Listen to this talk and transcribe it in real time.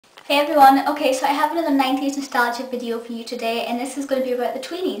Hey everyone, okay, so I have another 90s nostalgia video for you today, and this is going to be about the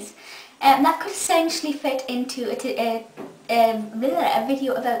Tweenies. That could essentially fit into a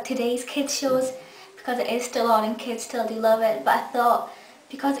video about today's kids shows, because it is still on and kids still do love it, but I thought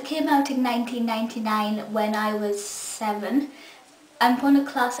because it came out in 1999 when I was 7, I'm going to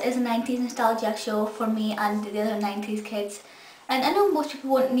class it as a 90s nostalgia show for me and the other 90s kids. And I know most people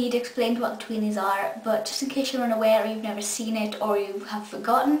won't need to explain what the Tweenies are, but just in case you're unaware or you've never seen it or you have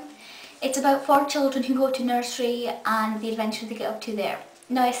forgotten, it's about 4 children who go to nursery and the adventures they get up to there.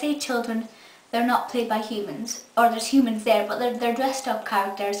 Now I say children, they're not played by humans, or there's humans there, but they're dressed up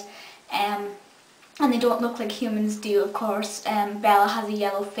characters, and they don't look like humans do, of course. Bella has a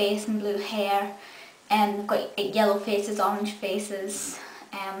yellow face and blue hair, and they've got yellow faces, orange faces.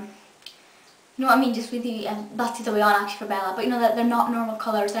 You know what I mean, just really, that's the other way on actually for Bella, but you know that they're not normal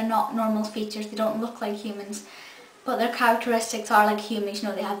colours, they're not normal features, they don't look like humans, but their characteristics are like humans. You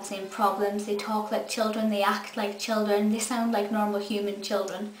know, they have the same problems, they talk like children, they act like children, they sound like normal human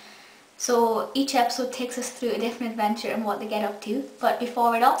children. So each episode takes us through a different adventure and what they get up to, but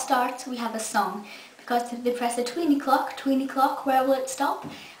before it all starts we have a song, because if they press the Tweenie Clock, where will it stop?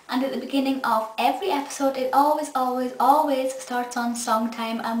 And at the beginning of every episode it always starts on song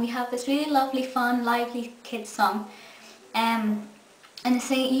time, and we have this really lovely, fun, lively kids song. And they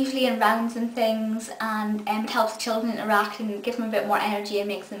sing it usually in rounds and things, and it helps the children interact and gives them a bit more energy and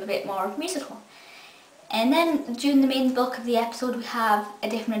makes them a bit more musical. And then during the main bulk of the episode we have a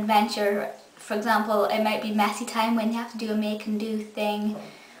different adventure. For example, it might be messy time when you have to do a make and do thing,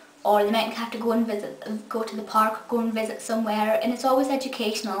 or they might have to go to the park, go and visit somewhere, and it's always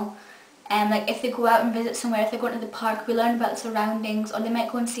educational. Like if they go out and visit somewhere, if they're going to the park, we learn about the surroundings, or they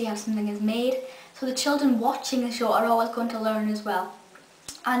might go and see how something is made. So the children watching the show are always going to learn as well.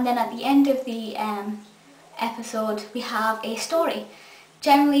 And then at the end of the episode we have a story.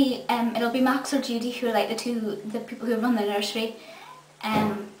 Generally it'll be Max or Judy, who are like the people who run the nursery.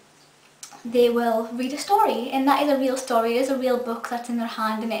 They will read a story, and that is a real story. It is a real book that's in their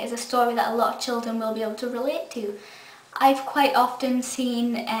hand, and it is a story that a lot of children will be able to relate to. I've quite often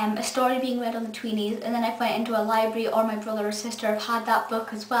seen a story being read on the Tweenies, and then I went into a library, or my brother or sister have had that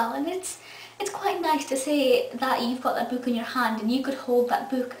book as well, and it's quite nice to say that you've got that book in your hand and you could hold that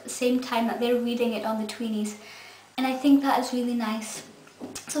book at the same time that they're reading it on the Tweenies, and I think that is really nice.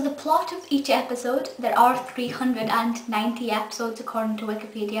 So the plot of each episode, there are 390 episodes according to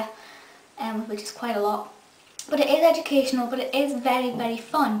Wikipedia, which is quite a lot. But it is educational, but it is very, very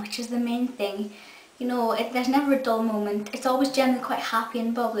fun, which is the main thing. You know, there's never a dull moment. It's always generally quite happy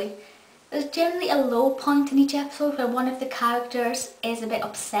and bubbly. There's generally a low point in each episode where one of the characters is a bit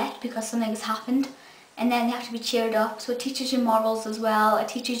upset because something has happened, and then they have to be cheered up. So it teaches you morals as well. It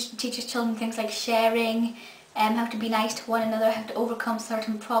teaches children things like sharing, how to be nice to one another, how to overcome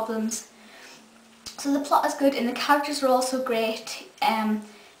certain problems. So the plot is good and the characters are also great.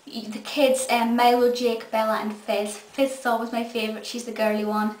 The kids, Milo, Jake, Bella and Fizz. Fizz is always my favourite, she's the girly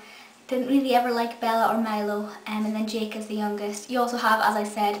one. Didn't really ever like Bella or Milo, and then Jake is the youngest. You also have, as I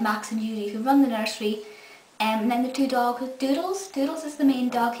said, Max and Judy, who run the nursery, and then the 2 dogs, Doodles. Doodles is the main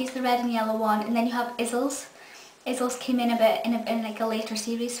dog, he's the red and yellow one, and then you have Izzles. Izzles came in a bit in like a later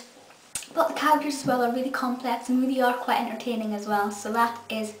series. But the characters as well are really complex and really are quite entertaining as well, so that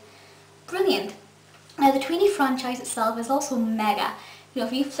is brilliant. Now the Tweenie franchise itself is also mega. You know,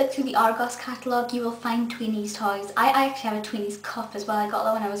 if you flick through the Argos catalogue, you will find Tweenies toys. I actually have a Tweenies cup as well. I got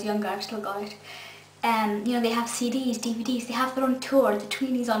that when I was younger. I've still got it. You know, they have CDs, DVDs. They have their own tour. The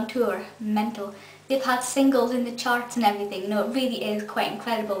Tweenies on tour. Mental. They've had singles in the charts and everything. You know, it really is quite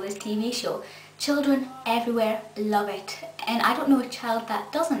incredible, this TV show. Children everywhere love it. And I don't know a child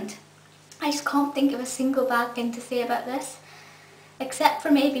that doesn't. I just can't think of a single bad thing to say about this. Except for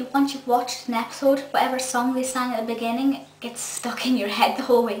maybe once you've watched an episode, whatever song they sang at the beginning gets stuck in your head the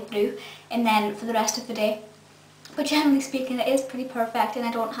whole way through, and then for the rest of the day. But generally speaking, it is pretty perfect and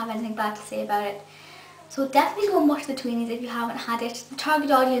I don't have anything bad to say about it. So definitely go and watch the Tweenies if you haven't had it. The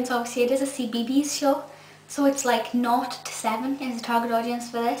target audience, obviously, it is a CBeebies show, so it's like 0 to 7 is the target audience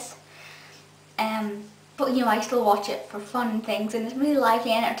for this. But you know, I still watch it for fun and things, and it's really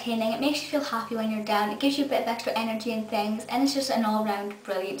lively and entertaining. It makes you feel happy when you're down, it gives you a bit of extra energy and things, and it's just an all-round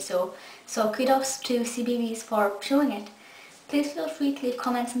brilliant show. So kudos to CBeebies for showing it. Please feel free to leave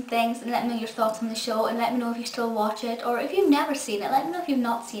comments and things and let me know your thoughts on the show, and let me know if you still watch it, or if you've never seen it, let me know if you've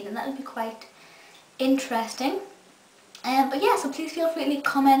not seen it. That would be quite interesting. But yeah, so please feel free to leave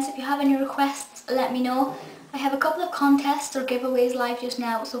comments. If you have any requests, let me know. I have a couple of contests or giveaways live just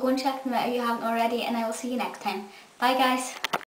now, so go and check them out if you haven't already, and I will see you next time. Bye guys!